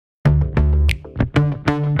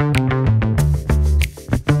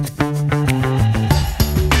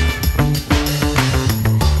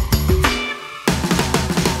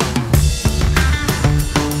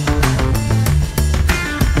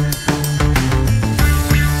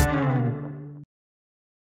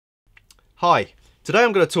Hi, today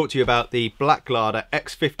I'm going to talk to you about the Blaklader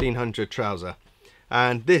x1500 trouser,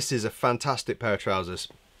 and this is a fantastic pair of trousers.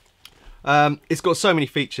 It's got so many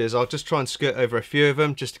features. I'll just try and skirt over a few of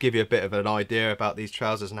them just to give you a bit of an idea about these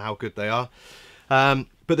trousers and how good they are. But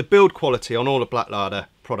the build quality on all the Blaklader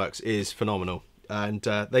products is phenomenal, and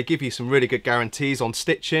they give you some really good guarantees on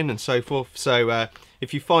stitching and so forth. So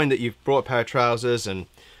if you find that you've brought a pair of trousers and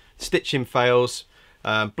stitching fails,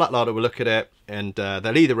 Blaklader will look at it and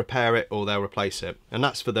they'll either repair it or they'll replace it, and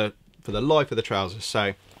that's for the life of the trousers.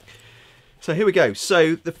 So here we go.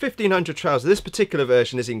 So the 1500 trouser, this particular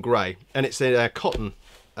version is in grey, and it's a cotton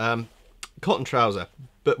trouser.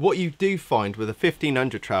 But what you do find with a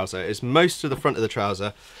 1500 trouser is most of the front of the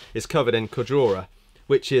trouser is covered in cordura,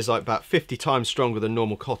 which is like about 50 times stronger than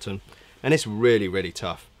normal cotton, and it's really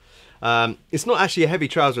tough. It's not actually a heavy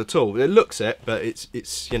trouser at all. It looks it, but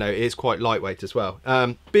it's you know, it is quite lightweight as well.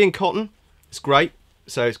 Being cotton, it's great.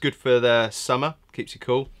 So it's good for the summer, keeps you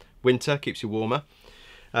cool. Winter, keeps you warmer.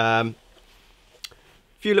 Few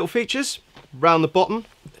little features around the bottom.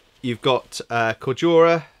 You've got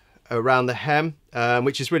cordura around the hem,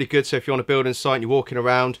 which is really good. So if you're on a building site and you're walking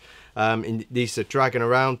around, and these are dragging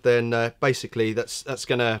around, then basically that's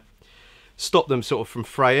going to stop them sort of from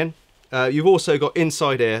fraying. You've also got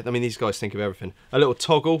inside here, I mean, these guys think of everything, a little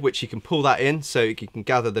toggle which you can pull that in so you can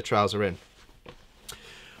gather the trouser in.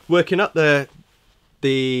 Working up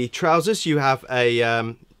the trousers, you have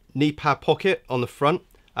a knee pad pocket on the front,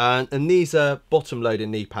 and these are bottom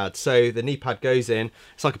loading knee pads. So the knee pad goes in,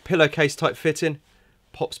 it's like a pillowcase type fitting,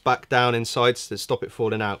 pops back down inside to stop it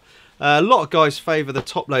falling out. A lot of guys favour the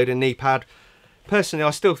top loading knee pad. Personally, I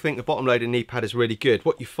still think the bottom loading knee pad is really good.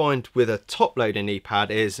 What you find with a top loading knee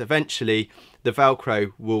pad is eventually the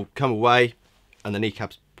Velcro will come away and the knee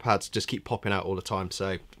pads just keep popping out all the time.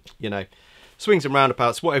 So, you know, swings and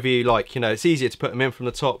roundabouts, whatever you like. You know, it's easier to put them in from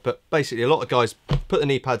the top, but basically a lot of guys put the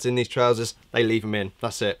knee pads in these trousers, they leave them in,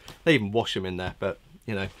 that's it. They even wash them in there, but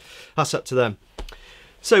you know, that's up to them.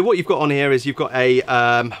 So what you've got on here is you've got a,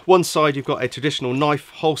 one side you've got a traditional knife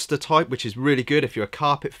holster type, which is really good if you're a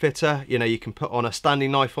carpet fitter. You know, you can put on a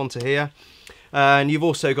standing knife onto here. And you've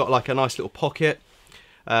also got like a nice little pocket.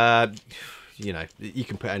 You know, you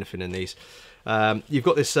can put anything in these. You've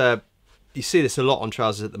got this, you see this a lot on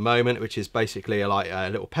trousers at the moment, which is basically like a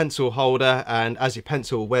little pencil holder. And as your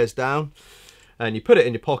pencil wears down and you put it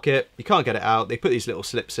in your pocket, you can't get it out. They put these little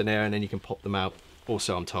slips in there and then you can pop them out.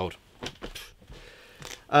 Also, I'm told.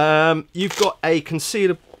 You've got a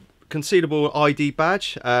concealable ID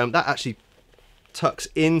badge. That actually tucks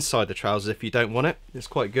inside the trousers if you don't want it. It's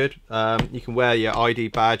quite good. You can wear your ID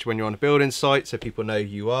badge when you're on a building site so people know who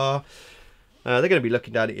you are. They're going to be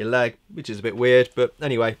looking down at your leg, which is a bit weird, but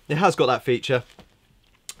anyway, it has got that feature.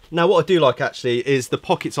 Now what I do like actually is the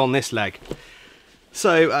pockets on this leg.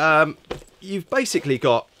 So you've basically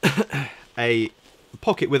got a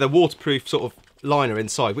pocket with a waterproof sort of liner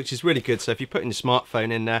inside, which is really good. So if you're putting your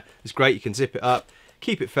smartphone in there, it's great. You can zip it up,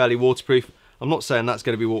 keep it fairly waterproof. I'm not saying that's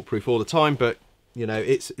going to be waterproof all the time, but you know,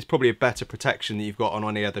 it's probably a better protection that you've got on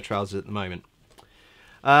any other trousers at the moment.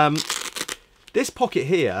 This pocket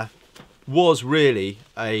here was really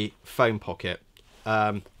a foam pocket.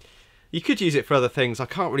 You could use it for other things. I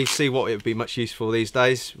can't really see what it would be much useful these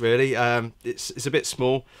days, really. It's a bit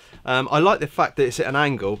small. I like the fact that it's at an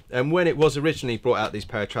angle, and when it was originally brought out, these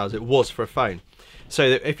pair of trousers, it was for a phone. So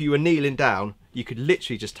that if you were kneeling down, you could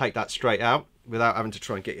literally just take that straight out without having to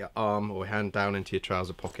try and get your arm or hand down into your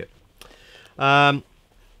trouser pocket. You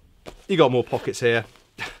got more pockets here.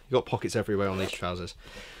 You got pockets everywhere on these trousers.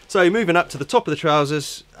 So moving up to the top of the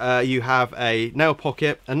trousers, you have a nail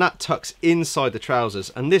pocket, and that tucks inside the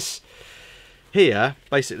trousers. And this here,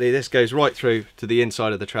 basically, this goes right through to the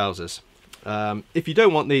inside of the trousers. If you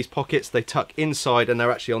don't want these pockets, they tuck inside, and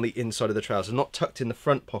they're actually on the inside of the trousers, not tucked in the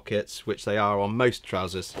front pockets, which they are on most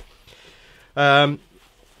trousers. So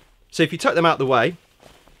if you tuck them out the way,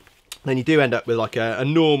 then you do end up with like a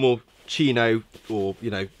normal chino or,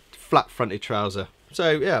 you know, flat fronted trouser.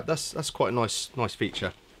 So yeah, that's quite a nice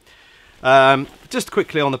feature. Just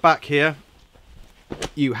quickly on the back here,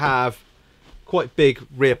 you have quite big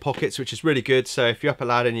rear pockets, which is really good. So if you're up a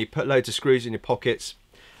ladder and you put loads of screws in your pockets,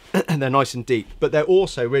 and they're nice and deep, but they're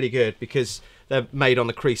also really good because they're made on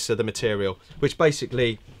the crease of the material, which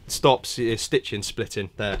basically stops your stitching splitting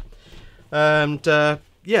there. And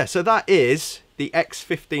yeah, so that is the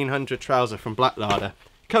x1500 trouser from Blaklader.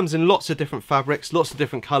 It comes in lots of different fabrics, lots of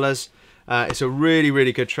different colours. It's a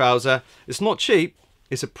really good trouser. It's not cheap.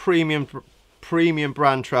 It's a premium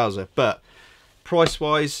brand trouser, but price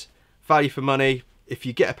wise, value for money, if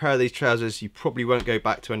you get a pair of these trousers, you probably won't go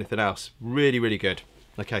back to anything else. Really good.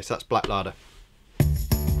 Okay, so that's Blaklader.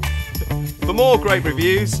 For more great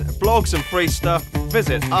reviews, blogs and free stuff,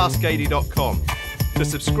 visit AskAdy.com. To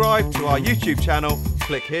subscribe to our YouTube channel,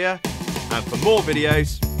 click here, and for more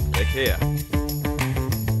videos, click here.